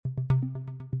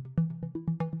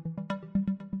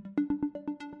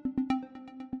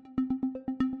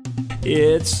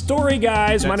It's Story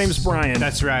Guys. My name's Brian.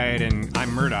 That's right, and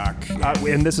I'm Murdoch.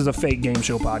 And this is a fake game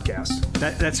show podcast.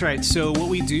 That's right. So what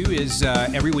we do is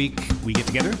every week we get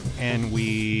together and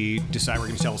we decide we're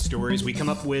going to tell stories. We come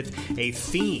up with a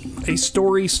theme. A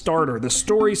story starter. The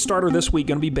story starter this week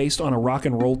going to be based on a rock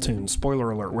and roll tune.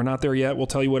 Spoiler alert. We're not there yet. We'll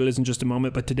tell you what it is in just a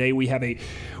moment. But today we have a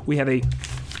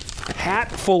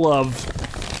hat full of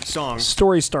songs,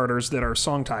 story starters that are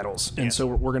song titles, and so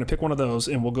we're going to pick one of those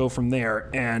and we'll go from there.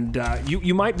 And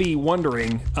you might be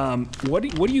wondering, what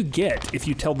do you get if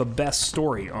you tell the best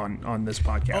story on this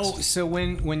podcast? Oh, so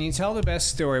when you tell the best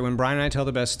story, when Brian and I tell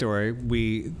the best story,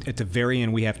 we at the very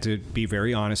end we have to be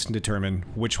very honest and determine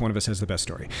which one of us has the best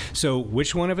story. So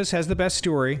which one of us has the best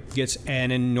story gets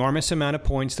an enormous amount of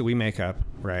points that we make up,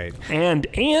 right? And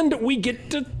we get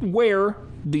to wear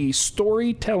the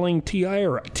storytelling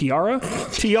tiara.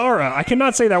 I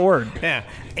cannot say that word. Yeah.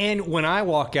 And when I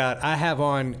walk out, I have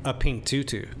on a pink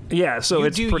tutu. Yeah, so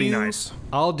it's pretty nice.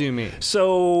 I'll do me.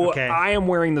 So okay. I am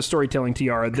wearing the storytelling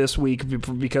tiara this week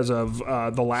because of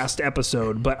the last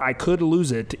episode, but I could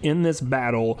lose it in this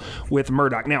battle with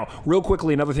Murdoch. Now, real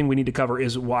quickly, another thing we need to cover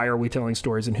is why are we telling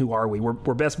stories and who are we?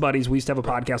 We're best buddies. We used to have a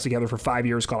podcast together for 5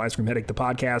 years called Ice Cream Headache, the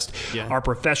podcast. Yeah. Our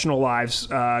professional lives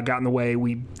got in the way.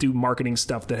 We do marketing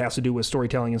stuff that has to do with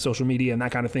storytelling and social media and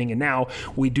that kind of thing. And now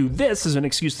we do this as an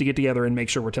excuse to get together and make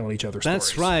sure we're telling each other stories.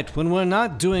 That's right. When we're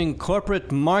not doing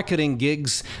corporate marketing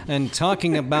gigs and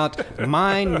talking about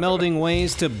mind-melding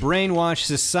ways to brainwash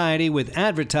society with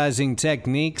advertising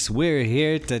techniques, we're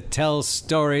here to tell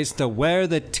stories, to wear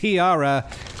the tiara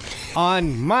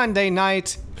on Monday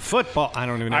Night Football. I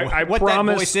don't even know what that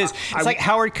voice is. It's like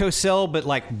Howard Cosell, but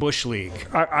like Bush League.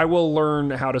 I will learn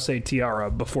how to say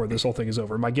tiara before this whole thing is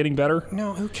over. Am I getting better?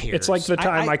 No, who cares? It's like the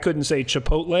time I couldn't say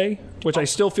Chipotle, which I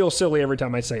still feel silly every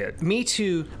time I say it. Me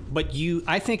too, but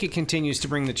I think it continues to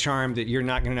bring the charm that you're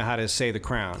not going to know how to say the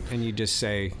crown, and you just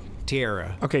say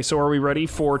tiara. Okay, so are we ready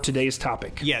for today's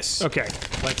topic? Yes. Okay.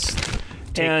 Let's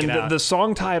And the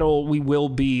song title we will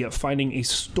be finding a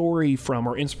story from,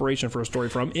 or inspiration for a story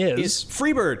from, is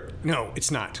Freebird. No,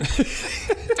 it's not.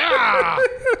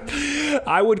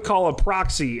 I would call a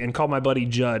proxy and call my buddy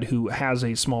Judd, who has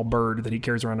a small bird that he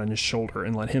carries around on his shoulder,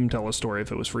 and let him tell a story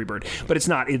if it was Freebird. But it's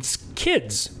not. It's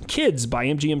Kids. Kids by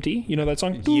MGMT. You know that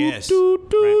song? Yes.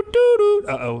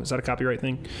 Uh-oh. Is that a copyright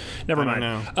thing? Never mind.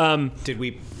 No. Did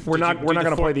we... We're not going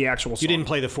to play the actual song. You didn't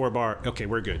play the 4-bar. Okay,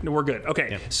 we're good. We're good. Okay.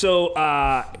 Yeah. So,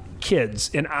 Kids.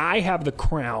 And I have the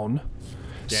crown.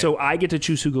 Yeah. So I get to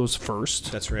choose who goes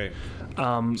first. That's right.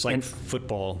 It's like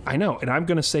football. I know. And I'm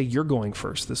going to say you're going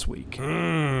first this week.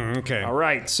 Okay. All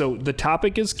right. So the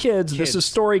topic is kids. This is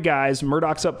Story Guys.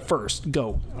 Murdoch's up first.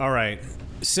 Go. All right.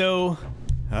 So,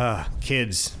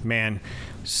 kids, man.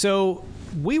 So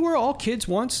we were all kids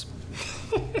once.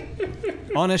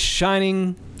 On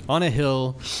a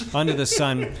hill, under the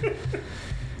sun.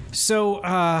 So,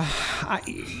 I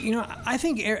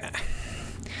think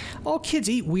all kids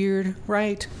eat weird,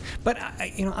 right? But,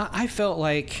 I felt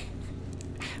like,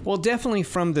 well, definitely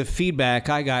from the feedback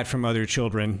I got from other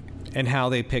children and how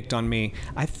they picked on me,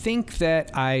 I think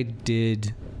that I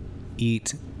did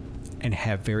eat and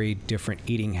have very different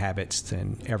eating habits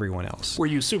than everyone else. Were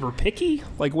you super picky?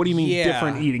 Like, what do you mean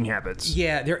different eating habits?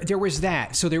 Yeah, there was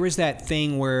that. So there was that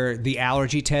thing where the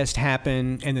allergy test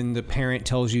happened, and then the parent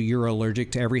tells you you're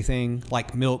allergic to everything,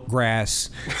 like milk,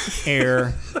 grass,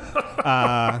 air,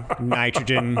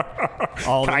 nitrogen,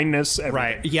 all kindness, everything.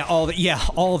 Right? Yeah,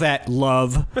 all that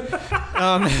love.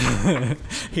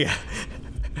 Yeah.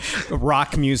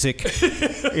 Rock music,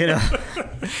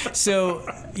 So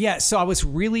I was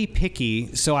really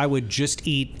picky. So I would just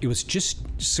eat. It was just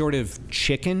sort of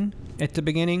chicken at the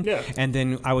beginning, and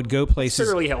then I would go places.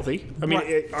 Fairly healthy. I mean,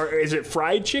 is it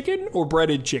fried chicken or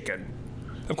breaded chicken?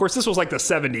 Of course, this was like the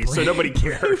 70s, so nobody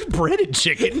cared. Breaded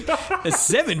chicken? The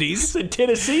 70s? It's in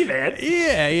Tennessee, man.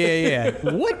 Yeah.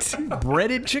 What?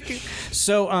 Breaded chicken?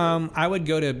 So I would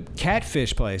go to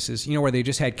catfish places, where they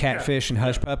just had catfish and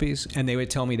hush puppies, and they would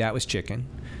tell me that was chicken.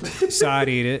 So I'd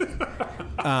eat it.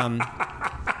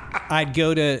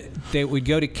 They would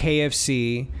go to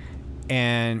KFC,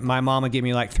 and my mom would give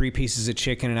me like 3 pieces of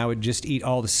chicken, and I would just eat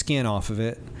all the skin off of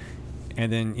it. And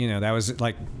then, that was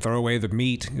like throw away the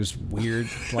meat. It was weird.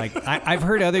 Like, I've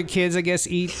heard other kids, I guess,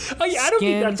 eat I don't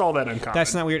think that's all that uncommon.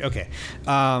 That's not weird? Okay.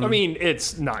 I mean,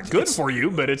 it's not good for you,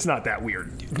 but it's not that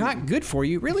weird. Not good for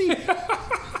you? Really?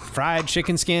 fried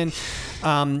chicken skin.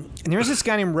 And there was this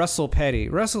guy named Russell Petty.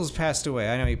 Russell's passed away.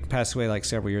 I know he passed away like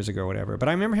several years ago or whatever, but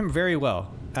I remember him very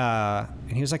well.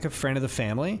 And he was like a friend of the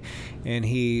family, and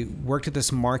he worked at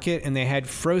this market, and they had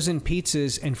frozen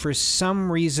pizzas. And for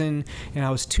some reason, and I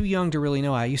was too young to really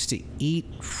know, I used to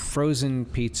eat frozen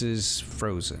pizzas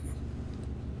frozen.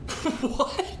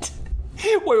 What?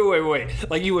 Wait.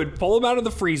 Like you would pull them out of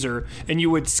the freezer and you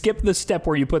would skip the step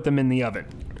where you put them in the oven.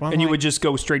 Well, and you would just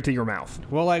go straight to your mouth.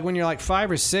 Well, like when you're like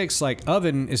 5 or 6, like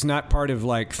oven is not part of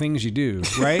like things you do,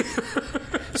 right?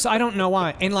 So I don't know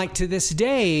why. And like to this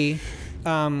day,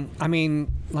 I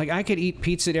mean, like I could eat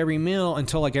pizza at every meal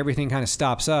until like everything kind of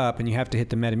stops up and you have to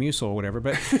hit the Metamucil or whatever.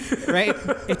 But right,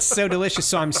 it's so delicious.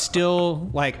 So I'm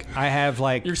still like, I have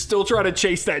like you're still trying to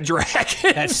chase that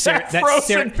dragon. That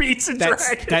frozen pizza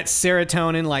dragon. That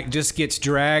serotonin like just gets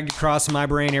dragged across my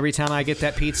brain every time I get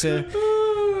that pizza.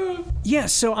 Yeah.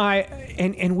 So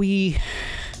and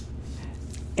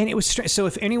it was so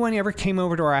if anyone ever came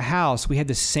over to our house, we had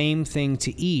the same thing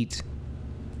to eat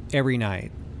every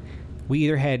night. We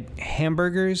either had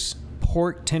hamburgers,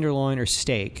 pork tenderloin, or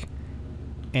steak,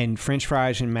 and French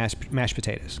fries and mashed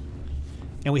potatoes.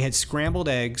 And we had scrambled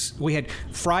eggs. We had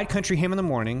fried country ham in the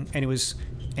morning, and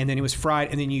then it was fried,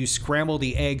 and then you scramble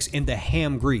the eggs in the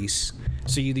ham grease.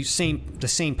 So you do the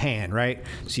same pan, right?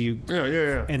 So you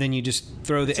yeah. And then you just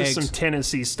throw the eggs. Some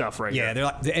Tennessee stuff, right? Yeah, they're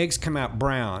like, the eggs come out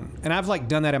brown, and I've like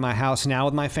done that at my house now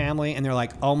with my family, and they're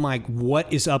like, "Oh my,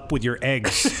 what is up with your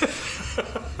eggs?"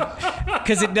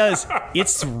 Because it does.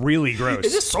 It's really gross.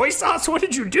 Is this soy sauce? What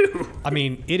did you do? I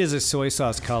mean, it is a soy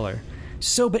sauce color.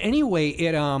 So, but anyway,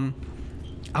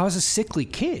 I was a sickly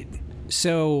kid.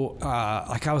 So,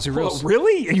 like I was a real... Well,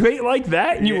 really? You ate like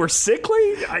that and you were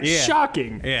sickly? Yeah.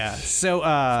 Shocking. Yeah. So,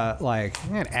 like,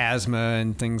 I had asthma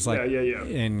and things like... Yeah.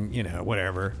 And, you know,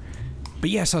 whatever.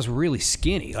 But yes, I was really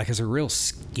skinny. Like, I was a real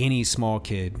skinny, small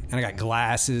kid. And I got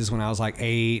glasses when I was like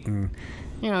 8 and...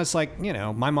 You know, it's like, you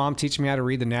know, my mom teaching me how to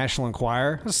read the National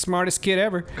Enquirer. I was the smartest kid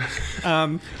ever.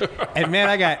 And man,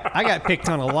 I got picked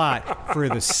on a lot for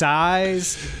the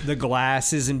size, the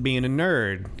glasses, and being a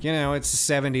nerd. You know, it's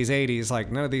the 70s, 80s.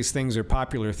 Like, none of these things are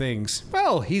popular things.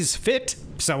 Well, he's fit,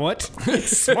 somewhat.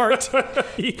 He's smart.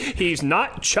 He's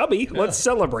not chubby. Let's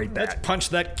celebrate that. Let's punch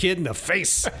that kid in the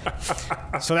face.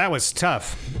 So that was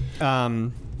tough.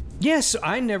 So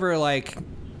I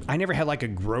never had like a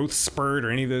growth spurt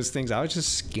or any of those things. I was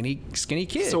just skinny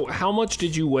kid. So how much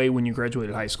did you weigh when you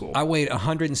graduated high school? I weighed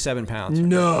 107 pounds.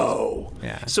 No.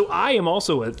 Yeah. So I am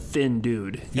also a thin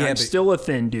dude. Yeah, I'm still a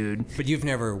thin dude. But you've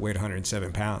never weighed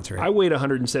 107 pounds, right? I weighed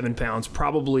 107 pounds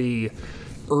probably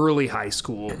early high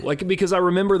school. Like, because I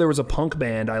remember there was a punk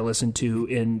band I listened to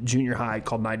in junior high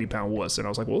called 90 Pound Wuss. And I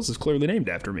was like, well, this is clearly named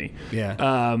after me.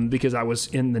 Yeah. Because I was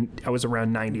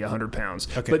around 90, 100 pounds.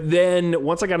 Okay. But then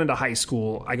once I got into high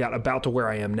school, I got about to where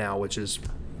I am now, which is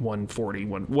 130,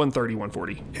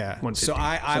 140. Yeah. 150, so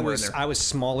I was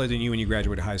smaller than you when you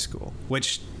graduated high school,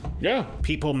 which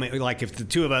people like if the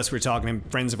two of us were talking and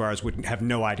friends of ours would have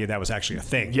no idea that was actually a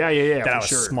thing. Yeah. That I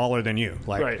was smaller than you.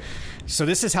 Like, right. So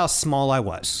this is how small I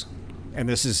was, and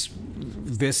this is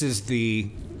the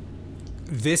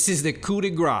coup de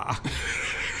grace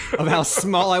of how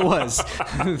small I was.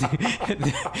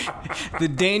 the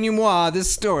denouement, this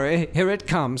story, here it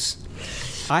comes.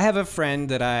 I have a friend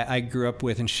that I grew up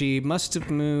with, and she must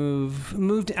have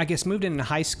moved in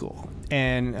high school.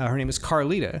 And her name was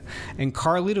Carlita. And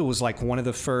Carlita was like one of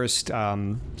the first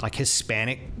like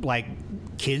Hispanic like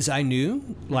kids I knew,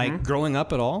 like growing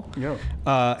up at all. Yeah.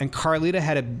 And Carlita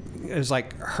it was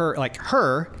like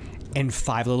her and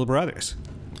 5 little brothers.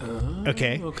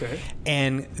 Okay.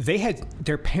 And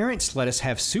their parents let us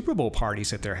have Super Bowl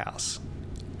parties at their house.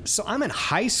 So I'm in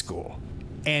high school,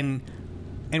 and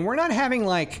we're not having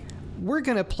like, we're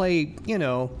going to play, you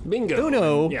know, bingo,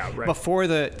 Uno right. before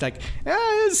the, like,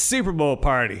 it's a Super Bowl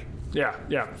party. Yeah.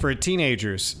 For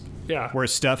teenagers. Yeah. Where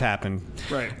stuff happened.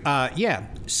 Right.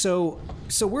 So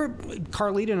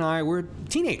Carlita and I were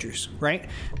teenagers, right?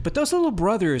 But those little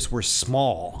brothers were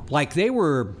small. Like, they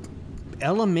were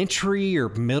elementary or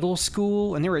middle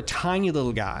school, and they were tiny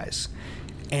little guys.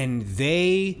 And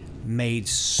they made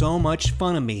so much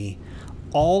fun of me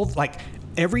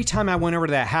every time I went over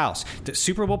to that house, the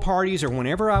Super Bowl parties or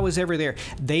whenever I was ever there,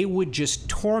 they would just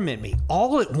torment me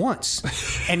all at once.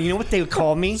 And you know what they would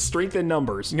call me? Strength in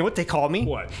numbers. You know what they called me?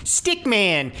 What?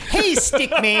 Stickman. Hey,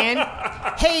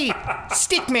 Stickman. Hey,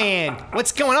 Stickman.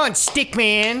 What's going on,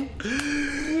 Stickman?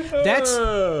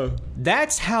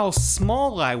 That's how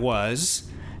small I was,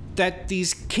 that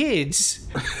these kids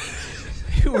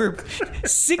who were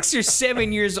 6 or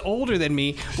 7 years older than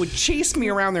me would chase me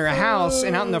around their house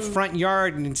and out in the front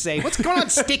yard and say, "What's going on,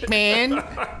 stick man?"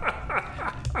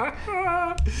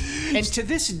 And to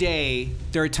this day,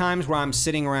 there are times where I'm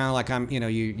sitting around like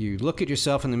you look at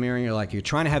yourself in the mirror and you're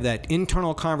trying to have that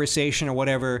internal conversation or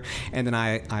whatever, and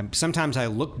then sometimes I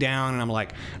look down and I'm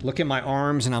like, look at my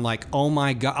arms and I'm like, oh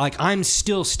my God, like I'm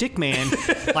still stick man.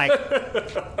 Like,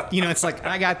 it's like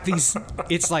I got these,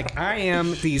 it's like I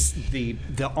am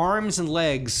the arms and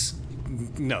legs.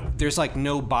 No, there's like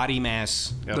no body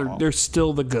mass at all. They're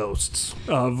still the ghosts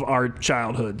of our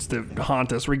childhoods that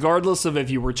haunt us, regardless of if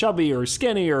you were chubby or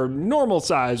skinny or normal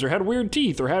size or had weird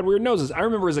teeth or had weird noses. I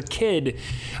remember as a kid,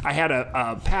 I had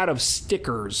a pad of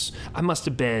stickers. I must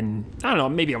have been, I don't know,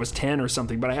 maybe I was 10 or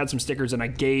something, but I had some stickers and I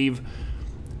gave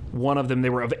one of them. They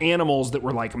were of animals that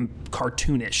were like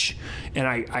cartoonish, and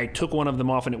I took one of them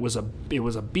off, and it was a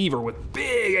beaver with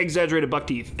big exaggerated buck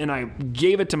teeth, and I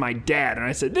gave it to my dad, and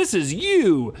I said, "This is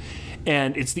you."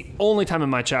 And it's the only time in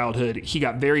my childhood he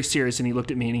got very serious, and he looked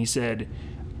at me and he said,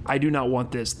 "I do not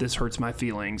want this. This hurts my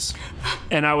feelings."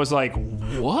 And I was like,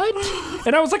 "What?"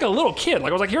 And I was like a little kid.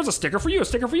 Like I was like, "Here's a sticker for you, a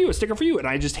sticker for you, a sticker for you." And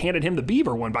I just handed him the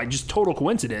beaver one by just total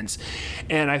coincidence.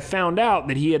 And I found out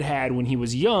that he had when he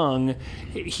was young,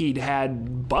 he'd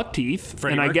had buck teeth.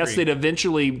 Freddie and I Mercury. guess they'd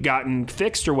eventually gotten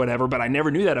fixed or whatever, but I never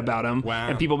knew that about him. Wow.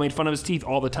 And people made fun of his teeth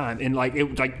all the time. And like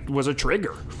it was a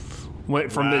trigger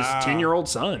from this 10-year-old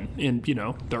son in,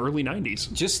 the early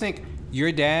 90s. Just think,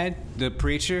 your dad, the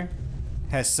preacher,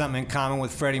 has something in common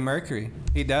with Freddie Mercury.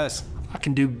 He does. I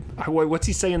can do. What's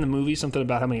he say in the movie? Something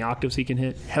about how many octaves he can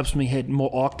hit. Helps me hit more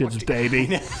octaves,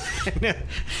 baby.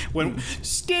 When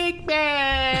stick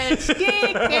man.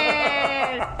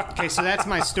 Okay, so that's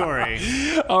my story.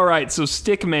 All right, so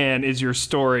Stickman is your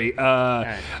story,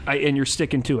 and you're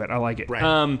sticking to it. I like it.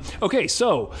 Right. Okay,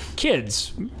 so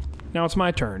kids. Now it's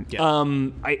my turn. Yeah.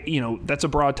 That's a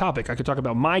broad topic. I could talk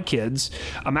about my kids.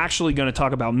 I'm actually going to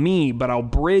talk about me, but I'll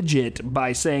bridge it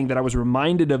by saying that I was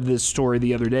reminded of this story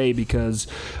the other day because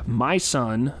my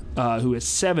son, who is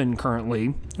 7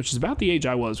 currently, which is about the age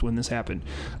I was when this happened,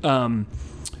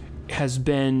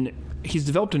 he's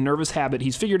developed a nervous habit.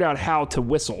 He's figured out how to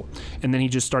whistle, and then he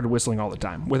just started whistling all the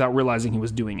time without realizing he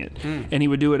was doing it. And he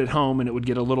would do it at home, and it would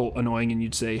get a little annoying, and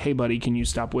you'd say, "Hey, buddy, can you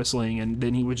stop whistling?" And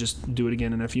then he would just do it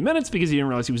again in a few minutes because he didn't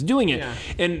realize he was doing it. Yeah.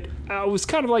 And I was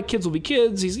kind of like, kids will be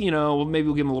kids. He's, maybe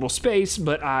we'll give him a little space,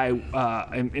 but I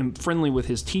am friendly with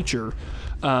his teacher.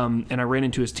 And I ran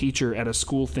into his teacher at a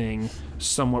school thing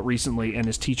somewhat recently, and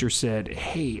his teacher said,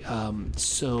 "Hey,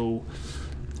 so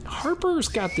Harper's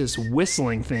got this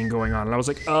whistling thing going on." And I was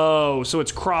like, "Oh, so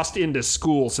it's crossed into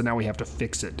school, so now we have to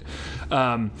fix it."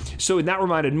 So that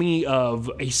reminded me of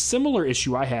a similar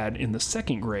issue I had in the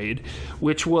 2nd grade,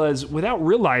 which was, without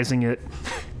realizing it,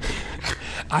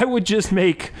 I would just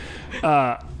make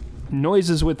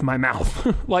noises with my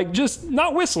mouth. Like, just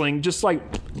not whistling, just like...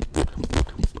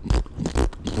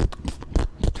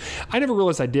 I never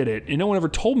realized I did it, and no one ever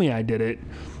told me I did it.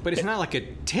 But it's not like a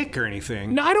tick or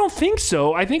anything. No, I don't think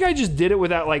so. I think I just did it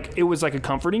without, like, it was like a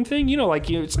comforting thing.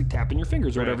 It's like tapping your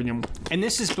fingers or whatever. And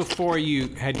this is before you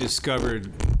had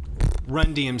discovered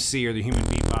Run DMC or the Human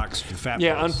Beatbox for Fat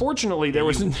Yeah, Boys. unfortunately, there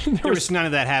was none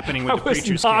of that happening with I the was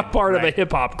Preacher's not Kid, part of a right?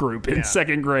 hip-hop group in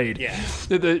 2nd grade. Yeah.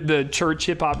 The church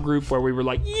hip-hop group where we were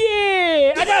like,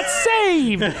 "Yeah, I got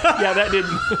saved." Yeah, that didn't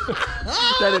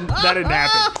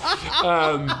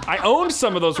happen. I owned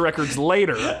some of those records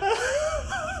later,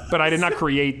 but I did not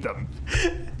create them.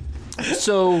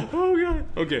 So... Oh, God.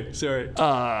 Okay, sorry.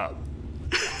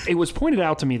 It was pointed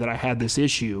out to me that I had this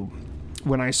issue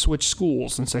when I switched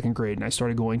schools in 2nd grade and I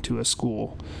started going to a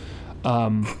school.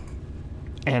 And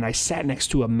I sat next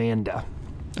to Amanda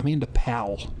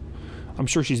Powell. I'm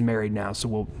sure she's married now, so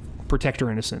we'll protect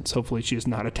her innocence. Hopefully she is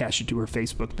not attached to her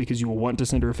Facebook, because you will want to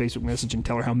send her a Facebook message and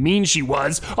tell her how mean she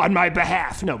was on my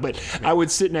behalf. No, but I would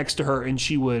sit next to her and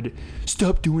she would,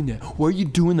 "Stop doing that. Why are you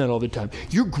doing that all the time?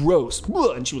 You're gross."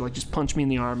 And she would like just punch me in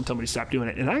the arm and tell me to stop doing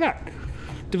it. And I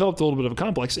developed a little bit of a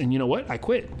complex, and you know what? I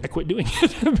quit doing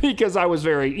it because I was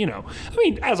very,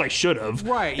 as I should have.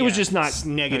 Right. It was just not It's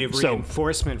negative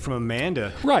reinforcement from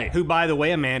Amanda. Right. Who, by the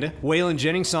way, Amanda, Waylon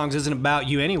Jennings songs isn't about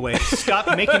you anyway.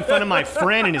 Stop making fun of my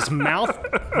friend and his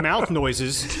mouth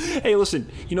noises. Hey,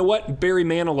 listen, you know what? Barry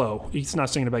Manilow, he's not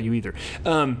singing about you either.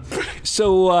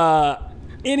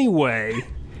 Anyway,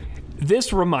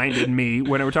 This reminded me,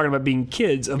 when we were talking about being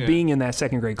kids, of being in that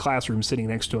second grade classroom sitting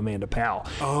next to Amanda Powell.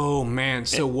 Oh, man.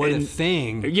 So what a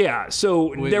thing. Yeah,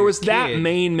 so With there was your that kid.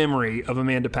 main memory of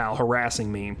Amanda Powell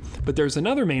harassing me, but there's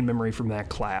another main memory from that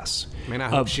class. Man, I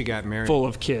hope she got married. Full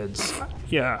of kids.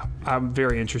 Yeah, I'm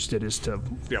very interested as to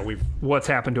what's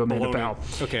happened to Amanda Baloney. Powell.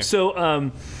 Okay.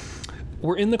 So,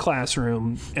 we're in the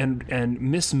classroom, and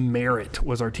Miss Merritt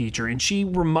was our teacher, and she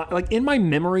like in my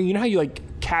memory, you know how you like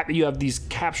you have these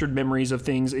captured memories of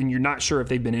things, and you're not sure if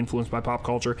they've been influenced by pop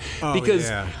culture. Oh, because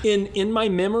yeah. in my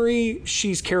memory,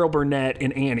 she's Carol Burnett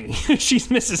and Annie. She's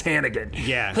Mrs. Hannigan.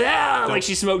 Yeah. Like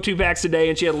she smoked 2 packs a day,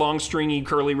 and she had long, stringy,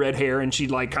 curly red hair, and she'd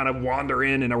like kind of wander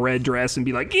in a red dress and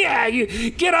be like, "Yeah,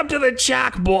 you get up to the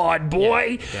chalkboard,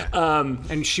 boy." Yeah.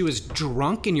 And she was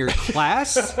drunk in your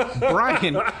class,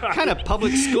 Brian. What kind of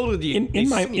public school did you?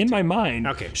 In my mind,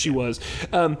 Okay, she was.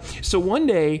 So one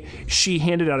day she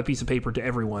handed out a piece of paper to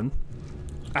everyone.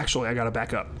 Actually, I got to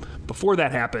back up. Before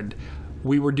that happened,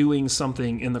 we were doing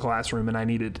something in the classroom and I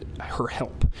needed her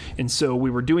help. And so we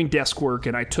were doing desk work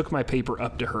and I took my paper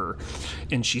up to her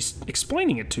and she's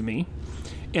explaining it to me.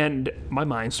 And my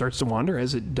mind starts to wander,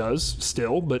 as it does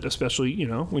still, but especially,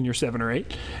 when you're 7 or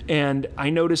 8. And I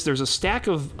notice there's a stack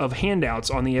of handouts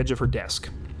on the edge of her desk.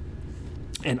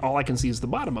 And all I can see is the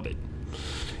bottom of it.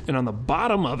 And on the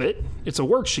bottom of it, it's a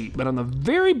worksheet, but on the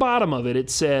very bottom of it, it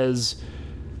says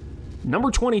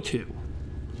number 22.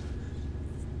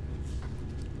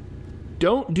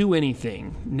 Don't do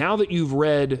anything. Now that you've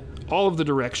read all of the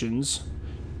directions,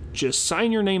 just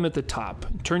sign your name at the top,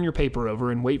 turn your paper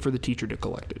over, and wait for the teacher to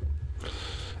collect it.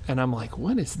 And I'm like,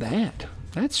 what is that?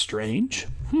 That's strange.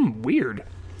 Weird.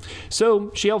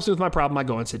 So she helps me with my problem. I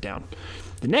go and sit down.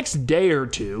 The next day or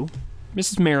two,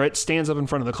 Mrs. Merritt stands up in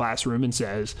front of the classroom and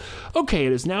says, "Okay,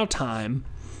 it is now time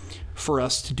for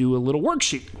us to do a little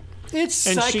worksheet." It's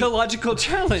And psychological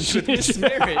challenge with Miss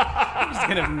Merritt. I'm just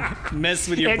gonna mess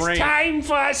with your brain. It's time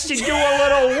for us to do a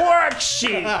little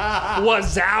worksheet,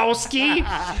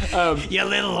 Wazowski. You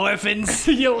little orphans.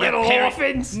 You little parent-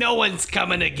 orphans. No one's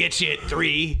coming to get you at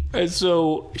 3. And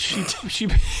so she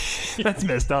that's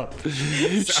messed up.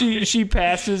 She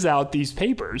passes out these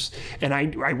papers, and I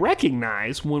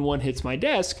recognize when one hits my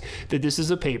desk that this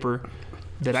is a paper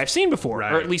that I've seen before,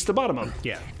 Right. or at least the bottom of it.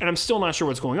 Yeah. And I'm still not sure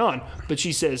what's going on, but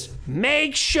she says,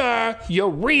 "Make sure you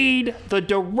read the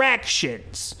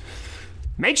directions.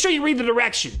 Make sure you read the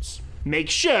directions. Make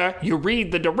sure you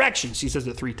read the directions." She says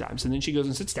it 3 times, and then she goes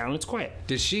and sits down, and it's quiet.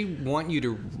 Does she want you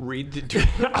to read the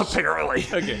directions? Apparently.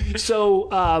 Okay. So,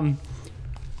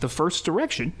 the first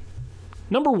direction,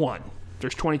 number 1,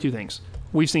 there's 22 things.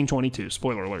 We've seen 22,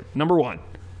 spoiler alert. Number 1,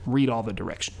 read all the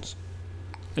directions.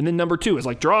 And then number 2 is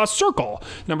like, draw a circle.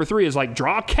 Number 3 is like,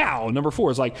 draw a cow. Number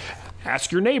 4 is like,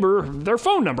 ask your neighbor their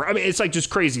phone number. I mean, it's like just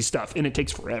crazy stuff, and it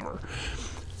takes forever.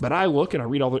 But I look and I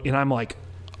read all the, and I'm like,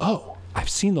 oh, I've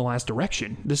seen the last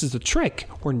direction. This is a trick.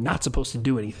 We're not supposed to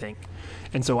do anything.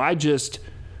 And so I just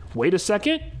wait a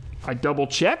second, I double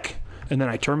check, and then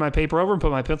I turn my paper over and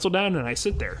put my pencil down, and I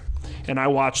sit there. And I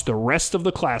watch the rest of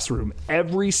the classroom,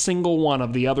 every single one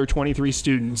of the other 23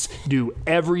 students, do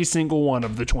every single one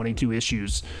of the 22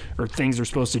 issues or things they're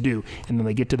supposed to do. And then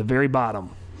they get to the very bottom.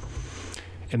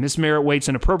 And Miss Merritt waits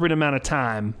an appropriate amount of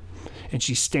time, and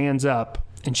she stands up,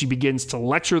 and she begins to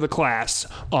lecture the class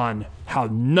on how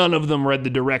none of them read the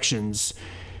directions.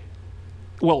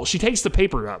 Well, she takes the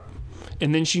paper up.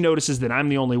 And then she notices that I'm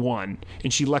the only one.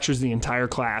 And she lectures the entire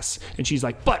class. And she's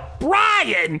like, "But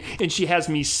Brian!" And she has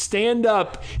me stand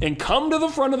up and come to the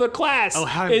front of the class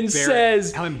and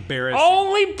says, how embarrassing.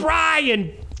 "Only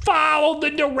Brian followed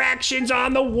the directions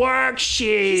on the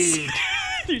worksheet."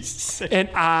 And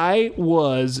I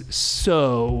was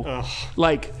so,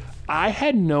 I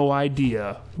had no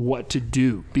idea what to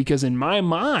do. Because in my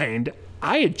mind,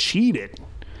 I had cheated.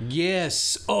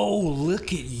 Yes. Oh,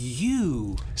 look at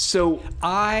you. So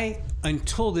I,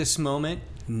 until this moment,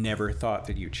 never thought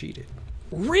that you cheated.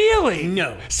 really?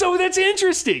 No. So that's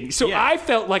interesting. So Yeah. I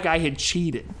felt like I had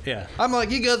cheated. Yeah. I'm like,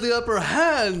 you got the upper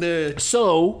hand there.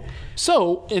 So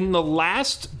in the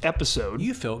last episode,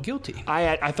 You felt guilty.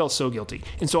 I felt so guilty.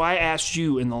 And so I asked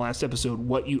you in the last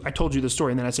episode I told you the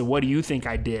story, and then I said, "What do you think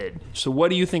I did?" So what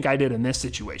do you think I did in this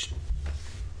situation?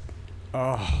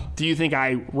 Oh. Do you think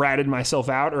I ratted myself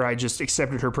out, or I just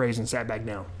accepted her praise and sat back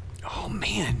down? Oh,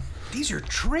 man. These are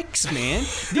tricks, man.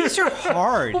 These are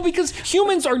hard. Well, because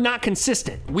humans are not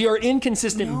consistent. We are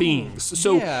inconsistent beings.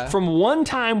 So Yeah. from one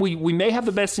time, we may have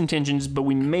the best intentions, but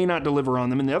we may not deliver on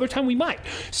them, and the other time we might.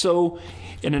 So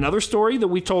In another story that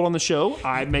we told on the show,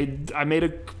 I made a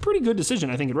pretty good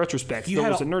decision, I think, in retrospect. It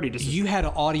was a nerdy decision. You had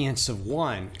an audience of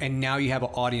 1, and now you have an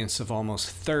audience of almost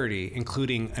 30,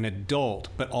 including an adult,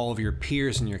 but all of your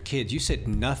peers and your kids. You said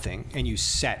nothing, and you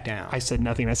sat down. I said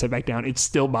nothing. I sat back down. It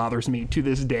still bothers me to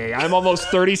this day. I'm almost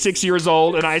 36 years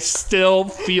old, and I still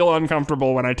feel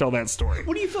uncomfortable when I tell that story.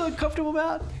 What do you feel uncomfortable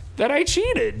about? That I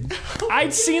cheated.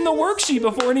 I'd seen the worksheet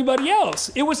before anybody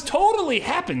else. It was totally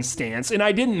happenstance, and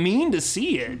I didn't mean to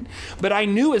see it. But I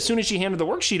knew as soon as she handed the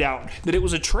worksheet out that it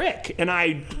was a trick.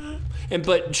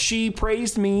 But she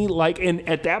praised me and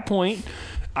at that point,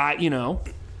 I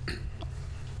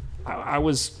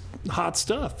was hot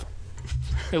stuff.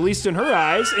 At least in her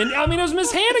eyes. And I mean, it was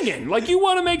Miss Hannigan. You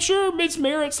want to make sure Miss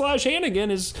Merritt /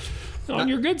 Hannigan is on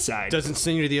your good side. Doesn't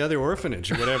send you to the other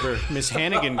orphanage or whatever Miss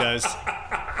Hannigan does.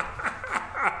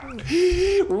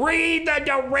 Read the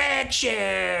directions.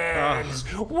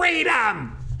 Read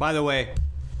them. By the way,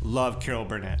 love Carol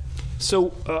Burnett. So,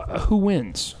 who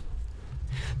wins?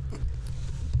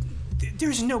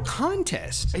 There's no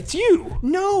contest. It's you.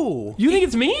 No. You think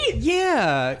it's me?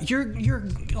 Yeah. You're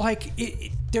like...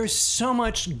 There's so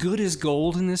much good as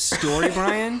gold in this story,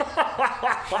 Brian.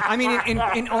 I mean,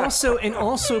 and also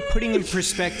putting in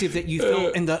perspective that you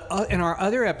felt in our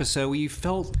other episode where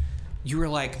you were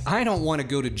like, I don't want to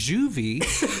go to juvie,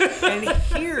 and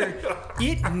here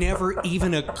it never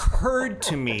even occurred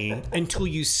to me until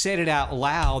you said it out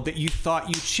loud that you thought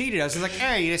you cheated. I was like,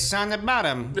 hey, it's on the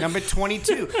bottom, number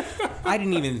 22. I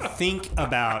didn't even think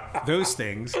about those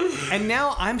things, and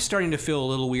now I'm starting to feel a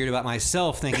little weird about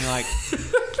myself, thinking like,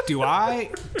 do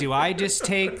I just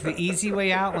take the easy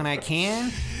way out when I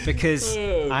can because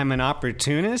I'm an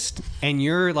opportunist and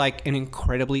you're like an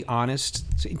incredibly honest?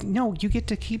 No, you get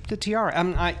to keep the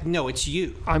tiara. No, it's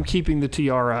you. I'm keeping the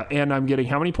tiara, and I'm getting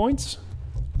how many points?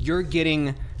 You're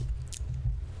getting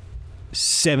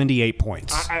 78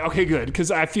 points. Okay, good,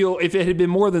 because I feel if it had been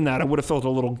more than that, I would have felt a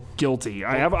little guilty.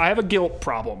 I have a guilt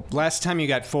problem. Last time you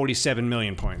got 47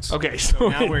 million points. Okay, so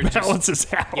now it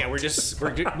balances out. Yeah,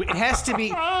 it has to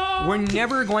be. We're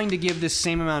never going to give the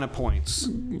same amount of points.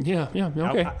 Yeah,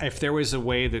 okay. If there was a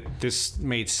way that this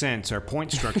made sense, our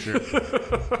point structure.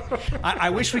 I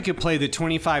wish we could play the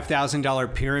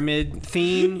 $25,000 pyramid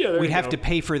theme. Yeah, we'd have to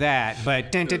pay for that,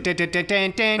 but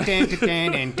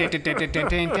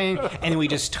and we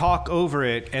just talk over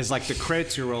it as like the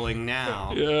credits are rolling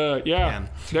now. Yeah.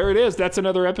 There it is. That's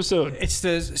another episode. It's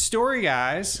the Story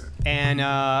Guys, and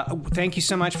thank you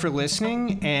so much for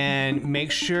listening, and make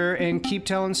sure and keep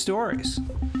telling stories.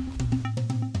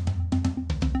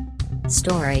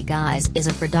 Story Guys is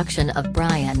a production of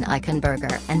Brian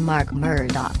Eichenberger and Mark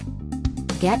Murdoch.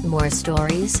 Get more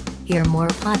stories, hear more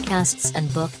podcasts,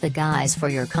 and book the guys for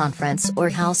your conference or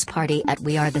house party at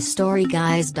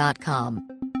wearethestoryguys.com.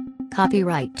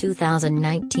 Copyright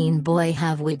 2019 Boy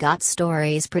Have We Got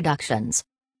Stories Productions.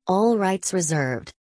 All rights reserved.